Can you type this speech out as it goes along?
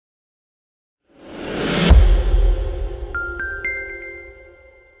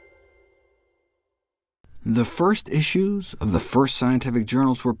The first issues of the first scientific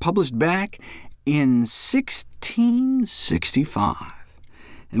journals were published back in 1665,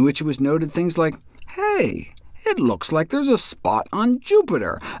 in which it was noted things like, hey, it looks like there's a spot on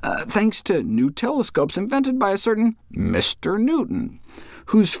Jupiter, thanks to new telescopes invented by a certain Mr. Newton,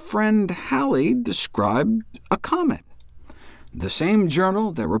 whose friend Halley described a comet. The same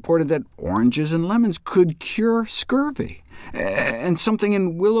journal that reported that oranges and lemons could cure scurvy, and something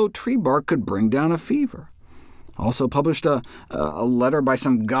in willow tree bark could bring down a fever. Also published a letter by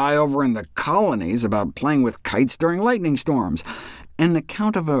some guy over in the colonies about playing with kites during lightning storms, and an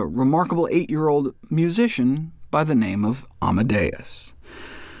account of a remarkable 8-year-old musician by the name of Amadeus.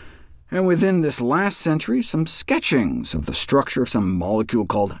 And within this last century, some sketchings of the structure of some molecule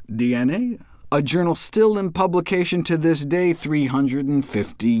called DNA, a journal still in publication to this day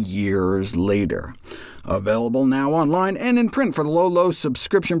 350 years later. Available now online and in print for the low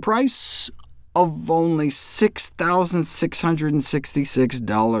subscription price of only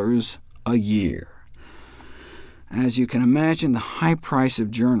 $6,666 a year. As you can imagine, the high price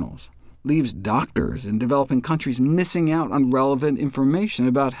of journals leaves doctors in developing countries missing out on relevant information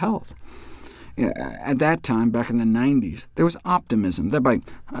about health. At that time, back in the 90s, there was optimism that by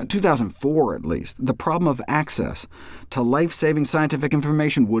 2004 at least, the problem of access to life-saving scientific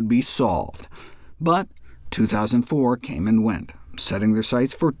information would be solved. But 2004 came and went, setting their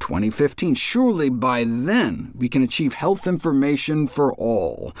sights for 2015. Surely by then we can achieve health information for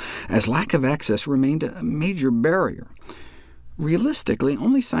all, as lack of access remained a major barrier. Realistically,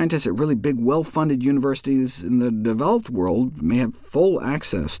 only scientists at really big, well-funded universities in the developed world may have full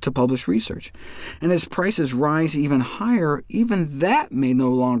access to published research. And as prices rise even higher, even that may no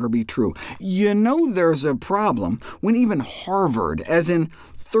longer be true. You know there's a problem when even Harvard, as in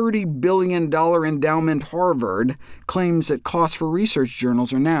 $30 billion endowment Harvard, claims that costs for research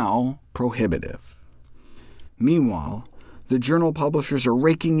journals are now prohibitive. Meanwhile, the journal publishers are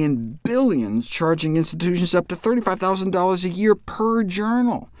raking in billions, charging institutions up to $35,000 a year per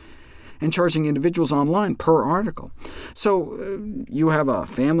journal, and charging individuals online per article. So you have a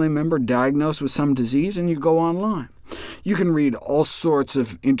family member diagnosed with some disease, and you go online. You can read all sorts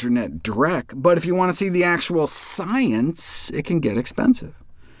of internet dreck, but if you want to see the actual science, it can get expensive.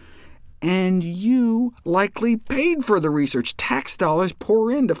 And you likely paid for the research. Tax dollars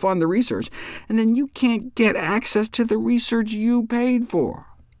pour in to fund the research, and then you can't get access to the research you paid for.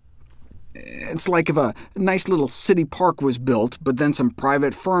 It's like if a nice little city park was built, but then some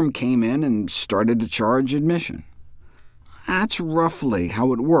private firm came in and started to charge admission. That's roughly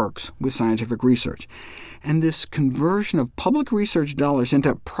how it works with scientific research. And this conversion of public research dollars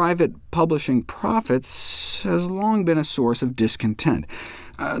into private publishing profits has long been a source of discontent.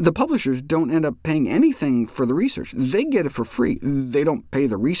 The publishers don't end up paying anything for the research. They get it for free. They don't pay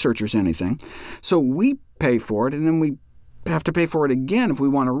the researchers anything. So we pay for it, and then we have to pay for it again if we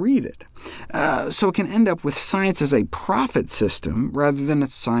want to read it. So it can end up with science as a profit system rather than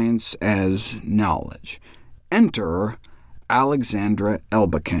science as knowledge. Enter Alexandra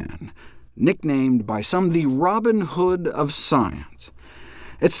Elbachan, nicknamed by some the Robin Hood of science.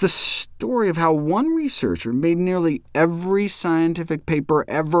 It's the story of how one researcher made nearly every scientific paper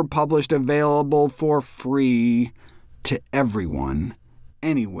ever published available for free to everyone,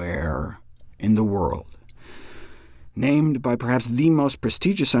 anywhere in the world. Named by perhaps the most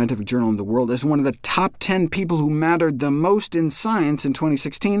prestigious scientific journal in the world as one of the top 10 people who mattered the most in science in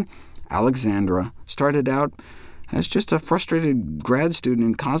 2016, Alexandra started out as just a frustrated grad student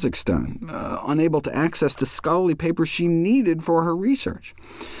in Kazakhstan, unable to access the scholarly papers she needed for her research.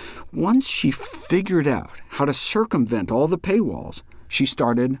 Once she figured out how to circumvent all the paywalls, she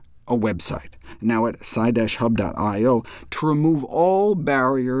started a website, now at sci-hub.io, to remove all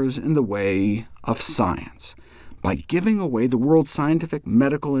barriers in the way of science, by giving away the world's scientific,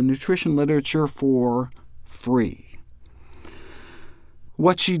 medical, and nutrition literature for free.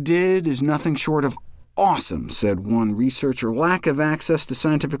 What she did is nothing short of awesome, said one researcher. Lack of access to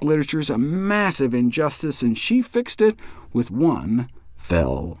scientific literature is a massive injustice, and she fixed it with one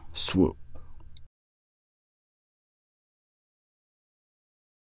fell swoop.